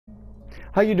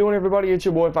How you doing, everybody? It's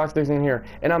your boy Fox Dixon here,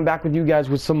 and I'm back with you guys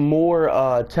with some more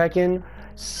Tekken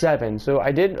 7. So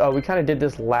we kind of did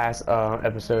this last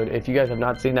episode. If you guys have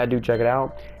not seen that, do check it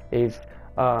out.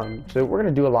 So we're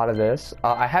gonna do a lot of this.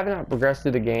 I have not progressed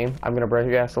through the game. I'm gonna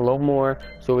progress a little more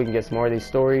so we can get some more of these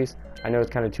stories. I know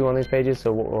it's kind of two on these pages,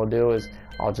 so what we'll do is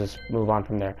I'll just move on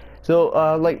from there.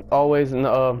 So like always in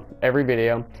every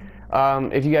video,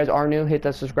 if you guys are new, hit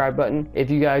that subscribe button. If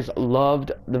you guys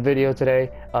loved the video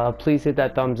today, please hit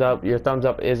that thumbs up. Your thumbs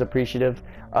up is appreciative.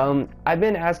 I've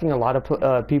been asking a lot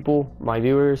of people, my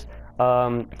viewers,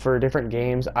 for different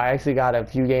games. I actually got a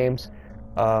few games,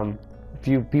 a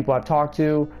few people I've talked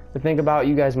to think about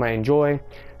you guys might enjoy.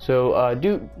 So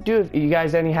do if you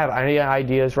guys have any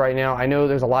ideas right now. I know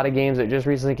there's a lot of games that just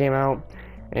recently came out,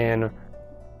 and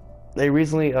they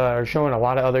recently are showing a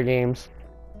lot of other games.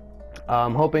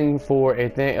 I'm hoping for a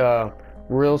thing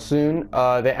real soon.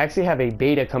 They actually have a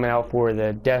beta coming out for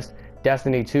the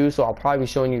Destiny 2, so I'll probably be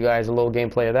showing you guys a little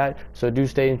gameplay of that. So do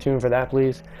stay tuned for that,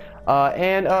 please.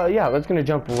 Yeah, let's gonna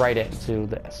jump right into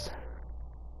this.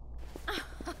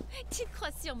 Tu ne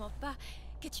crois sûrement pas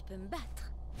que tu peux me battre.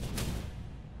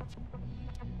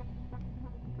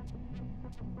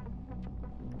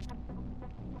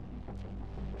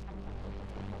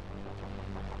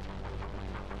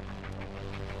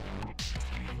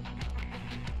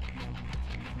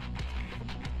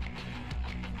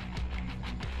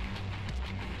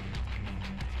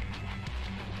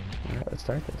 Alright, let's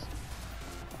start this.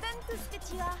 Donne tout ce que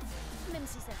tu as, même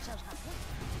si ça ne changera rien.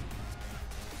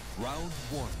 Round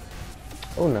 1.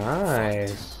 Oh,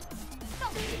 nice.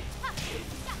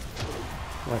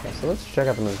 Okay, so let's check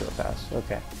out the moves real fast.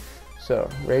 Okay, so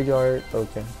Rage Art.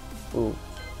 Okay. Ooh.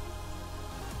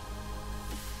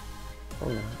 Oh,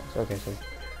 nice. Okay, so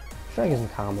try to get some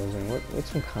combos in.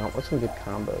 What's some good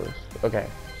combos? Okay,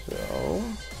 so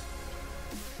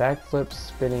backflip,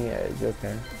 spinning edge.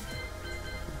 Okay.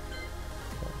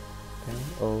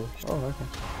 Oh, okay.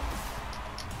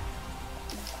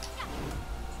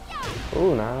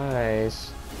 Oh,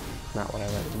 nice. Not what I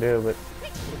like to do, but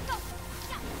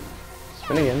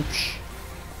spin again.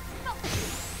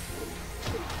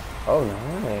 Oh,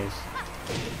 nice.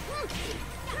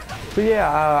 So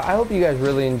yeah, I hope you guys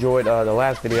really enjoyed the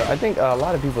last video. I think a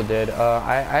lot of people did.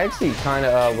 I actually kind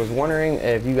of was wondering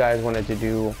if you guys wanted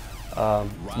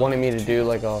me to do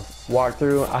like a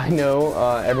walkthrough. I know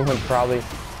everyone's probably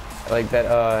like that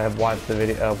have watched the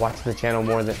video, watched the channel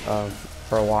more than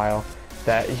for a while.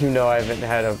 That I haven't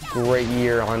had a great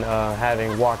year on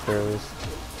having walkthroughs.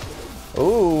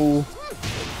 Ooh,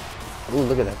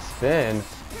 look at that spin.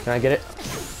 Can I get it?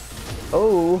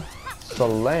 Oh,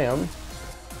 slam.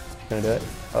 Gonna do it.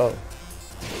 Oh,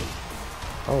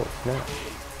 no.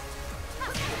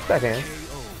 Backhand.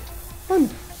 One.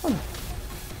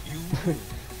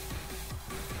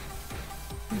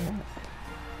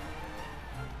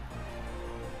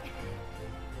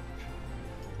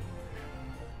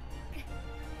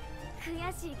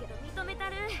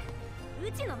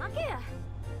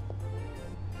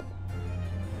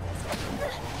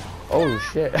 Oh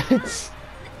shit.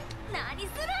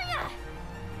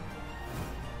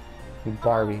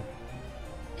 Barbie.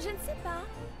 Je ne sais pas.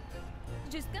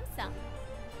 Juste comme ça.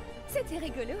 C'était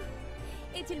rigolo.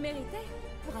 Et tu le méritais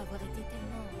pour avoir été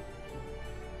tellement...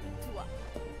 toi.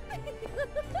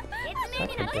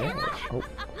 Oh.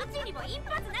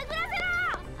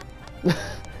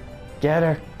 Get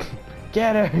her!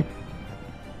 Get her!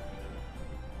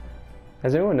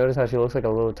 Has anyone noticed how she looks like a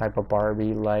little type of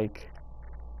Barbie? Like,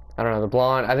 I don't know, the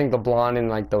blonde. I think the blonde and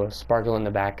like the sparkle in the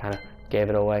back kind of gave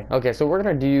it away. Okay, so we're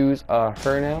gonna use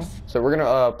her now. So we're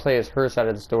gonna play as her side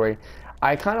of the story.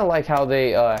 I kind of like how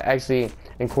they actually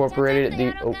incorporated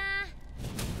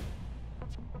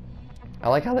I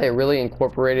like how they really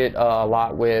incorporated a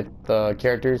lot with the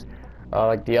characters,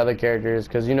 like the other characters,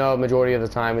 because majority of the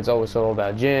time it's always all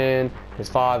about Jin, his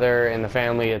father, and the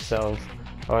family itself,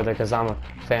 or the Kazama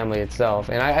family itself.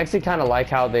 And I actually kind of like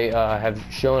how they have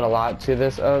shown a lot to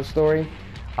this story.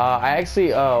 I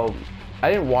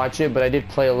didn't watch it, but I did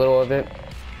play a little of it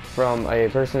from a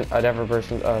different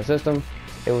person's system.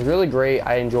 It was really great.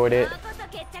 I enjoyed it.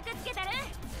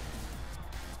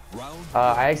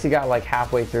 I actually got like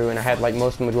halfway through, and I had like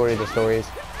most of the majority of the stories.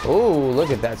 Oh, look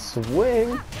at that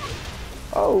swing!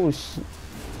 Oh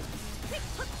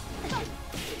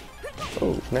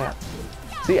snap!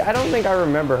 See, I don't think I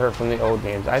remember her from the old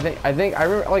games. I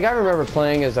remember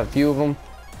playing as a few of them,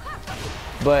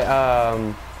 but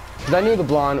because I knew the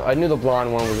blonde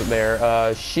one was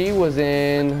there. She was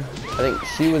in. I think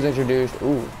she was introduced.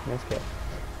 Ooh, nice kill.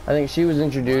 I think she was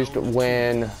introduced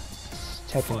when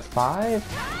Tekken 5?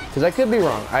 Because I could be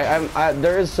wrong.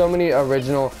 There is so many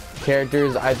original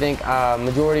characters. I think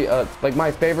majority like my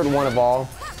favorite one of all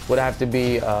would have to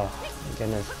be my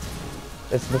goodness,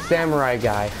 it's the samurai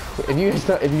guy. If you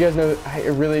guys know,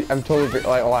 I'm totally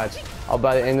like, watch.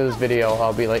 By the end of this video,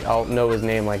 I'll know his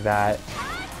name like that.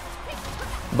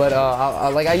 But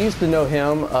like I used to know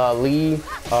him. Lee,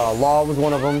 Law was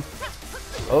one of them.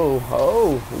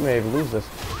 Oh, we may have lose this.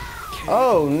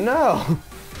 Oh no!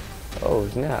 Oh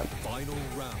snap!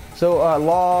 So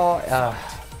Law,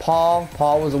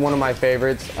 Paul was one of my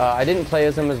favorites. I didn't play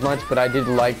as him as much, but I did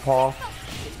like Paul.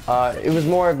 It was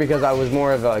more because I was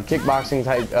more of a kickboxing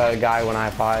type guy when I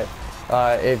fought.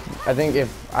 I think if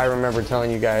I remember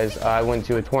telling you guys, I went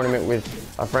to a tournament with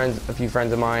a few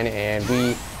friends of mine, and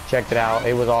we checked it out.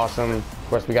 It was awesome. Of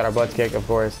course, we got our butts kicked, of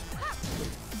course.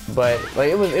 But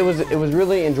like it was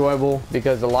really enjoyable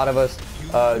because a lot of us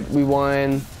we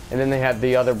won, and then they had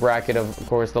the other bracket of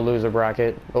course, the loser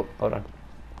bracket. Oh, hold on.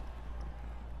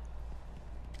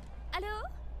 Allô,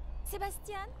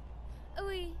 Sébastien?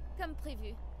 Oui, comme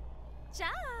prévu. Ciao.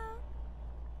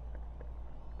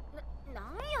 何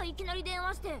よいきなり電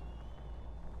話して。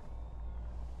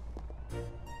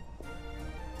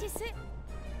Tu sais,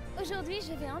 aujourd'hui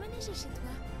je vais emménager chez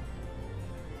toi.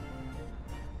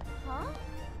 Hein?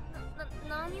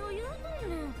 何を言うとん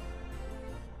ねん。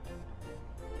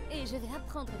Et je vais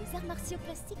apprendre les arts martiaux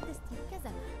classiques de style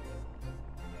Kazama.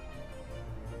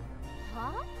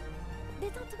 Hein?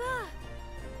 Détends-toi.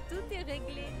 Tout est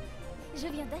réglé. Je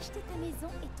viens d'acheter ta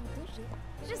maison et ton dojo.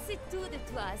 Je sais tout de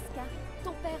toi, Asuka.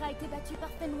 Ton père a été battu par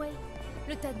Fenway,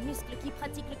 le tas de muscles qui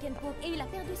pratique le Kenpo, et il a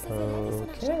perdu ses élèves et son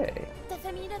argent. Ta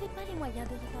famille n'avait pas les moyens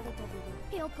de réparer ton vélo,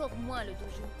 et encore moins le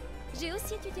dojo. J'ai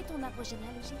aussi étudié ton arbre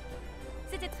généalogique.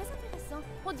 C'était très intéressant.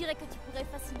 On dirait que tu pourrais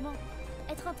facilement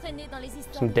être entraîné dans les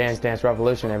histoires. Some Dance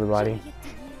Revolution, everybody.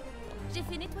 J'ai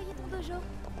fait nettoyer ton dojo.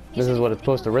 This is what it's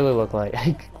supposed to really look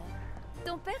like.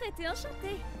 Ton père était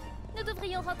enchanté. Nous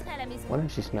devrions rentrer à la maison. Why don't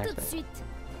she smack tout de me? suite.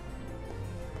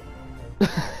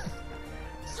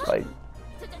 It's like.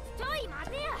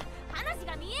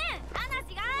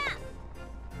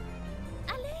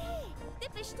 Allez,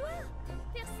 dépêche-toi.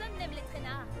 Personne n'aime les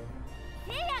traînards.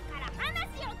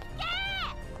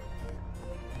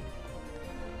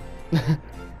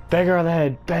 Bang her on the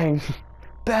head. Bang.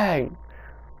 Bang.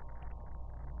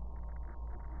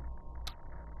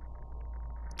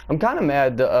 I'm kind of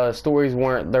mad the stories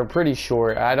they're pretty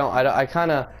short. I'm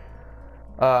kind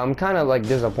of like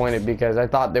disappointed because I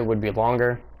thought they would be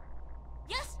longer.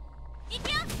 Yes.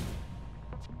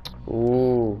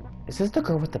 Ooh, is this the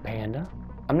girl with the panda?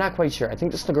 I'm not quite sure. I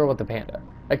think this is the girl with the panda.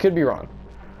 I could be wrong.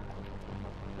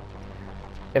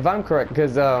 If I'm correct,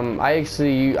 because I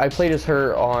played as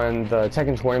her on the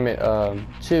Tekken tournament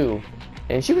 2,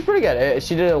 and she was pretty good.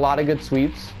 She did a lot of good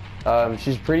sweeps.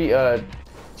 She's pretty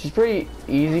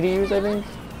easy to use, I think.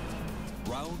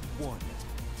 Round 1.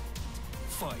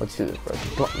 Fight. Let's do this, bro.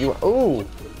 Come on, you. Ooh,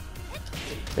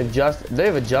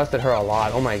 they've adjusted her a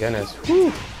lot. Oh my goodness.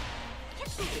 Whew.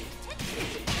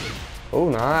 Oh,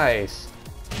 nice.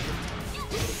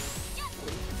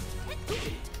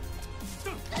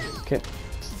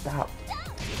 Stop.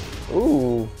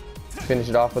 Ooh. Finish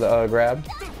it off with a grab.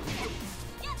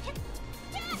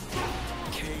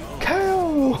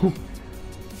 KO.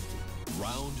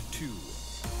 Round 2.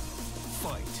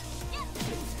 Fight.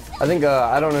 I think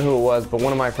I don't know who it was, but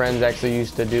one of my friends actually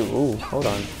used to do. Ooh, hold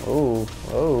on. Ooh,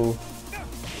 oh.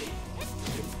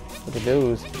 Look at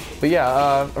those. But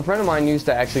yeah, a friend of mine used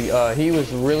to actually. He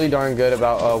was really darn good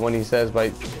about when he says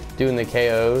by doing the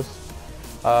KOs.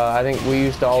 I think we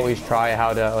used to always try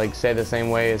how to like say the same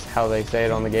way as how they say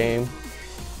it on the game,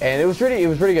 and it was pretty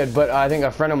good. But I think a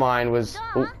friend of mine was.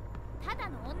 Ooh.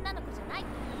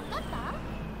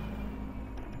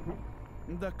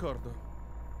 D'accordo.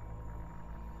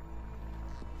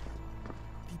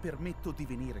 Ti permetto di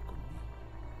venire con me.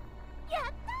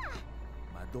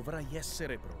 Ma dovrai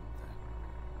essere pronta.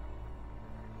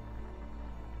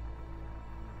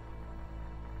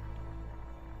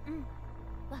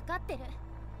 分かってる。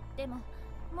でも、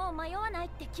もう迷わないっ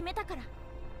て決めたから。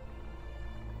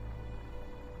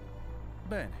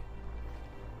Bene.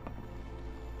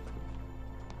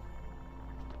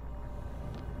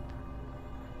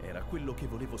 Era quello che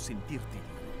volevo sentirti dire.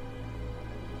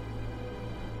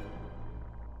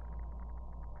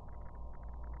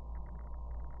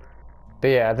 But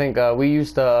yeah, I think we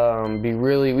used to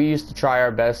we used to try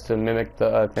our best to mimic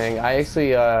the thing. I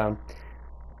actually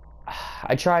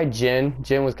I tried Jin.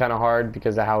 Jin was kind of hard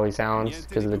because of how he sounds,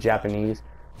 because of the Japanese.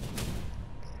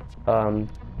 And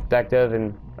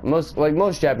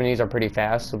most Japanese are pretty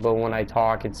fast, but when I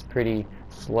talk, it's pretty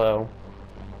slow.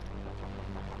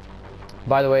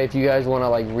 By the way, if you guys want to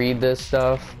like read this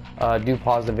stuff, do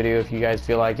pause the video if you guys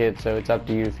feel like it. So it's up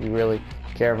to you if you really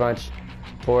care much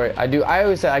for it. I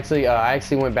always actually I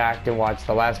actually went back and watched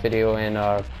the last video and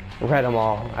read them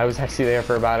all. I was actually there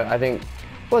for about I think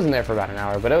wasn't there for about an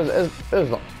hour, but it was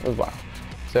long. It was wild.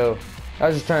 So I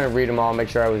was just trying to read them all, make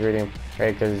sure I was reading them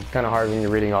right, because it's kind of hard when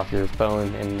you're reading off your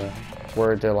phone and the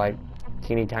words are like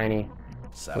teeny tiny.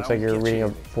 Looks like you're reading a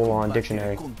full-on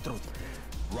dictionary.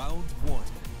 Round 1.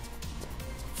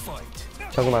 Fight.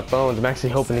 Talking about phones, I'm actually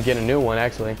hoping to get a new one.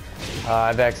 Actually,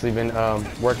 I've actually been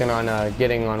working on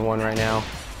getting on one right now.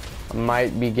 I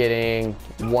might be getting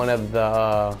one of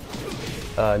the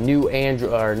new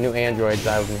Androids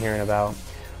I've been hearing about.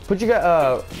 Put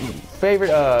your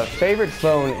favorite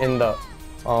phone in the.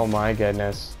 Oh my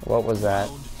goodness, what was that?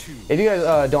 If you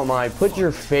guys don't mind, put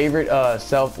your favorite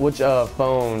which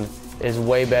phone is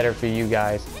way better for you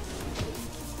guys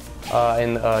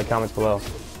in the comments below.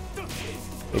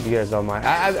 If you guys don't mind.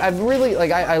 I've really,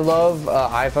 like, I love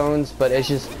iPhones, but it's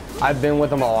just, I've been with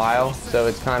them a while, so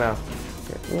it's kind of,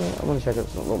 yeah, I want to check out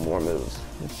some little more moves.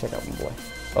 Let's check out my boy.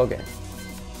 Okay.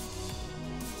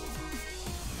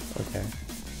 Okay.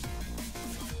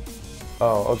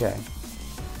 Oh, okay.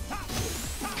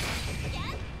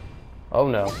 Oh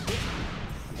no.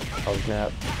 Oh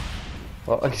snap.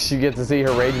 Well, she gets to see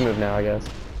her rage move now, I guess.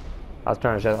 I was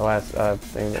trying to show the last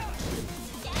thing.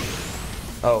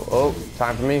 Oh,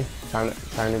 time for me. Time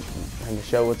to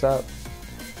show what's up.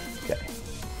 Okay.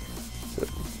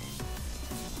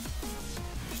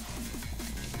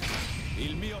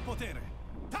 Il mio potere.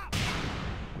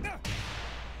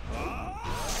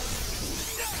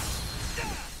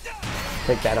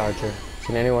 Take that, Archer.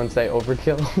 Can anyone say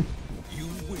overkill? You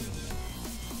win.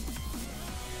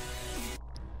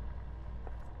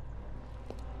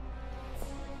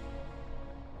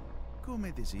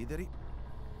 Come desideri.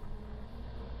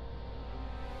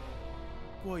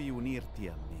 Puoi unirti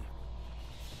a me.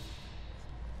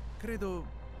 Credo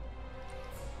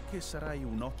che sarai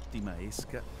un'ottima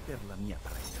esca per la mia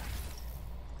preda.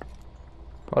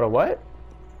 Hold on, what?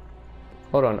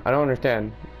 Hold on, I don't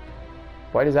understand.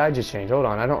 Why does I just change? Hold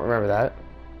on, I don't remember that.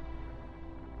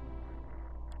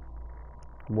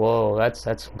 Whoa, that's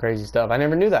some crazy stuff. I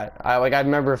never knew that. I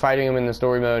remember fighting him in the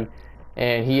story mode,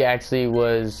 and he actually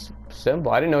was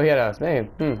simple. I didn't know he had a name.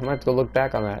 I might have to go look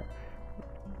back on that.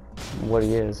 What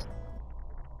he is.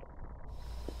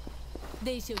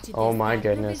 Oh my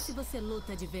goodness.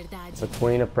 The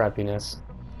queen of preppiness.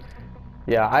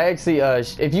 Yeah, I actually,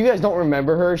 if you guys don't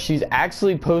remember her, she's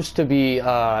actually supposed to be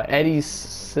Eddie's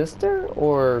sister,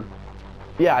 or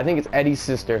yeah, I think it's Eddie's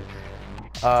sister.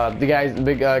 The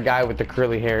big guy with the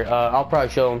curly hair. I'll probably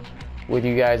show him with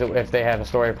you guys if they have a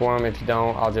story for him. If you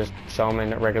don't, I'll just show him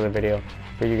in a regular video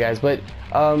for you guys. But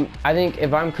I think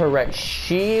if I'm correct,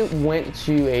 she went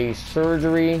to a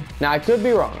surgery. Now I could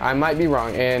be wrong. I might be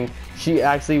wrong, and she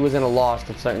actually was in a loss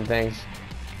of certain things.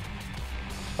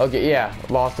 Okay, yeah,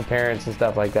 loss of parents and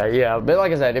stuff like that. Yeah, but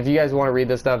like I said, if you guys want to read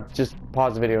this stuff, just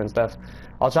pause the video and stuff.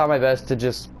 I'll try my best to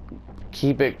just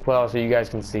keep it close so you guys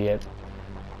can see it.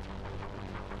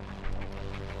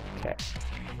 Okay.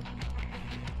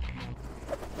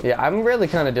 Yeah, I'm really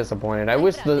kind of disappointed. I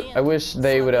wish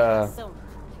they would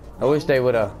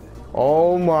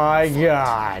oh my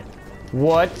god.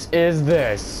 What is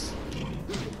this?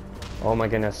 Oh my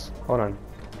goodness. Hold on.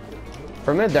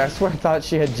 For a minute there, I swear I thought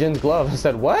she had Jin's glove. I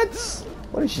said, what?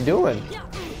 What is she doing?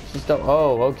 She's still,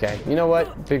 oh, okay. You know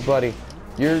what, big buddy?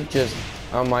 You're just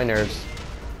on my nerves.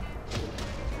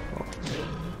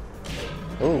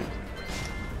 Ooh.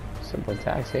 Simple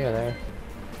attacks here, there.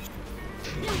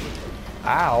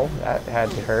 Ow, that had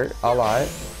to hurt a lot.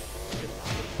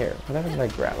 Here, what happens if I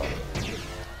grab him?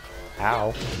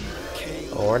 Ow.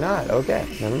 Or not, okay,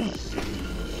 never mind.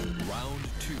 Round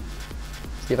 2.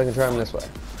 See if I can try him this way.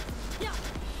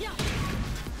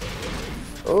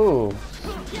 Oh,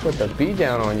 put the beat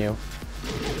down on you.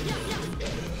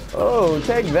 Oh,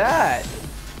 take that.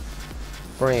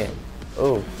 Bring it.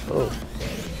 Oh, oh.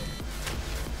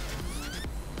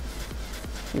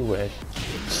 You wish.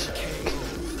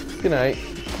 Good night.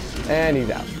 And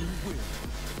he's out.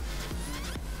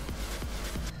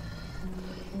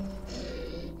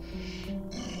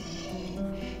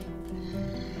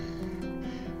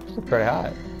 Still pretty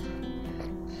hot.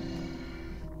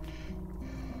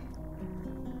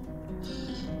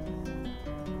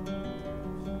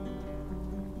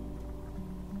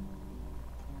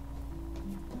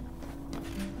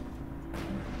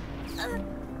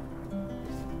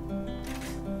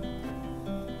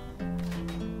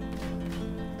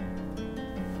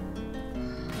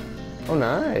 Oh,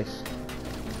 nice.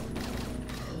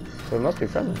 So it must be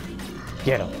friendly.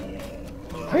 Get him.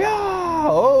 Yeah!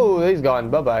 Oh, he's gone.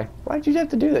 Bye-bye. Why'd you have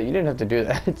to do that? You didn't have to do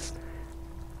that.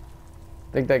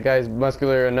 I think that guy's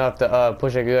muscular enough to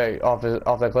push a guy off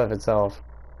the cliff itself.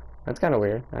 That's kind of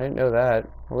weird. I didn't know that.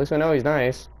 At least I know he's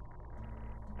nice.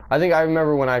 I think I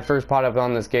remember when I first popped up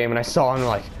on this game and I saw him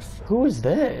like, who is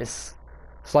this?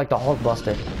 It's like the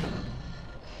Hulkbuster.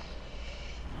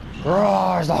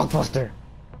 Roar, it's the Hulkbuster.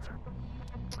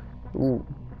 Ooh,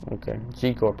 okay.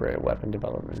 G Corporate Weapon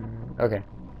Development. Okay.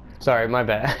 Sorry, my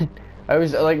bad. I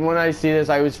always, like, when I see this,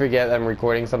 I always forget I'm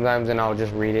recording sometimes and I'll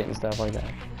just read it and stuff like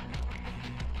that.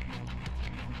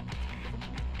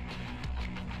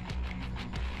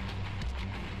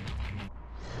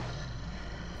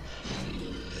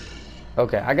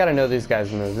 Okay, I gotta know these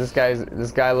guys' moves. This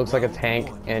guy looks like a tank,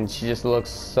 and she just looks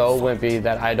so wimpy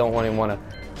that I don't even want to.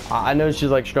 I know she's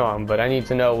like strong, but I need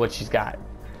to know what she's got.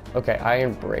 Okay,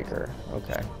 Iron Breaker.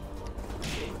 Okay.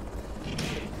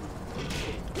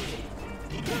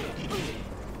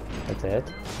 That's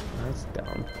it. That's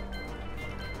dumb.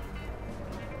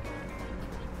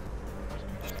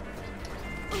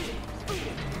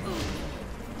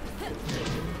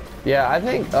 Yeah, I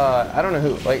think I don't know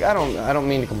who. Like, I don't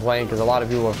mean to complain because a lot of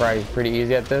people are probably pretty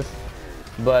easy at this,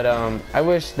 but I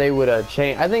wish they would have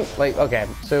changed. I think, like, okay,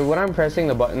 so when I'm pressing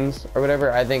the buttons or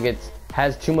whatever, I think it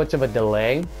has too much of a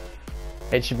delay.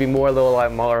 It should be more a little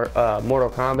like Mortal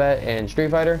Kombat and Street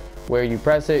Fighter, where you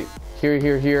press it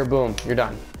here, boom, you're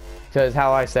done. Because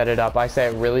how I set it up, I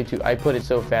put it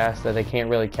so fast that they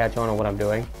can't really catch on what I'm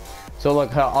doing. So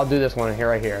look, I'll do this one here,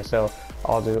 right here. So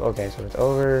I'll do, okay, so it's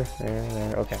over,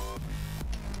 there, okay.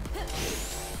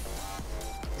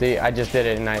 See, I just did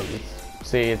it and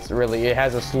it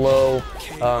has a slow,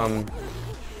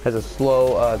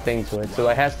 thing to it. So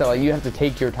it has to, like, you have to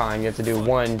take your time. You have to do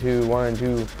 1, 2, 1,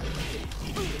 2.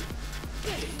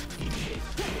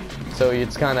 So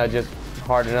it's kind of just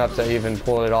hard enough to even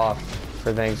pull it off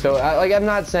for things. So I'm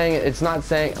not saying the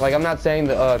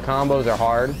combos are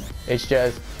hard. It's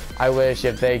just, I wish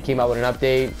if they came out with an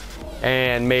update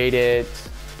and made it,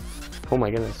 oh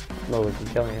my goodness, no, we can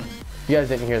kill him. If you guys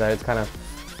didn't hear that, it's kind of,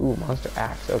 ooh, monster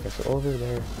axe. Okay, so over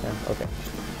there, yeah, okay.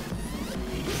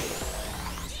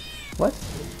 What?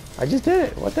 I just did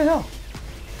it. What the hell?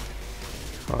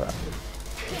 Hold on.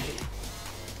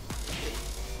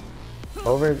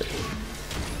 Over there.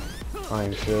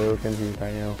 I'm so confused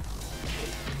right now.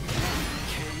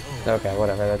 Okay,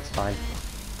 whatever, that's fine.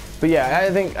 But yeah, I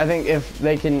think if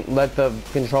they can let the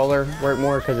controller work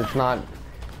more, because it's not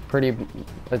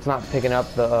picking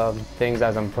up the things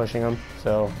as I'm pushing them.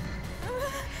 So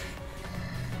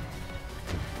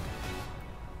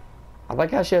I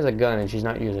like how she has a gun and she's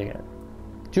not using it.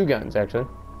 2 guns actually.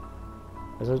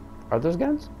 Are those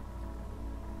guns?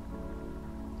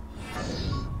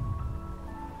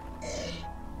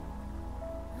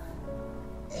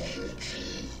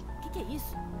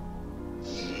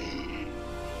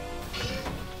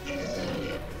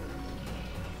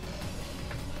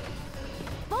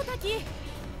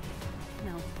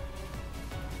 No.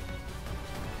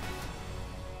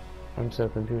 I'm so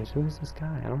confused. Who is this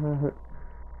guy? I don't know who.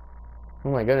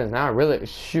 Oh my goodness! Now I really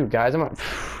shoot, guys.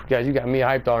 Guys, you got me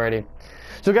hyped already.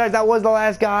 So guys, that was the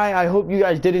last guy. I hope you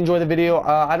guys did enjoy the video.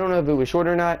 I don't know if it was short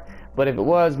or not, but if it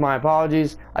was, my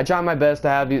apologies. I tried my best to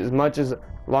have these as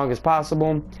long as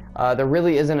possible. There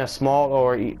really isn't a small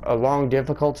or a long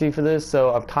difficulty for this,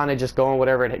 so I'm kind of just going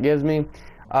whatever it gives me.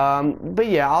 But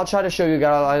yeah, I'll try to show you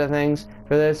guys a lot of things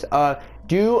for this.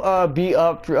 Do be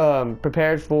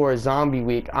prepared for Zombie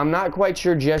Week. I'm not quite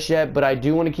sure just yet, but I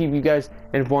do want to keep you guys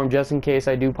informed just in case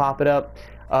I do pop it up.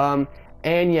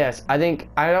 And yes, I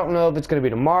don't know if it's going to be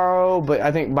tomorrow, but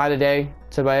I think by today,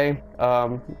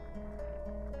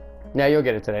 yeah, you'll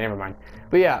get it today, never mind.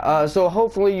 But yeah, so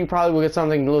hopefully you probably will get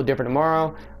something a little different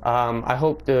tomorrow. I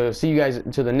hope to see you guys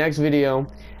to the next video.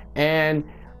 And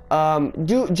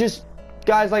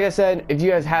guys, like I said, if you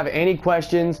guys have any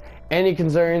questions, any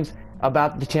concerns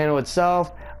about the channel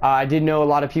itself, I did know a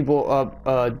lot of people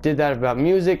did that about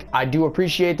music. I do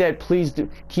appreciate that. Please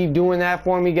keep doing that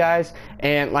for me, guys.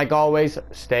 And like always,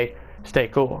 stay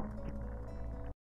cool.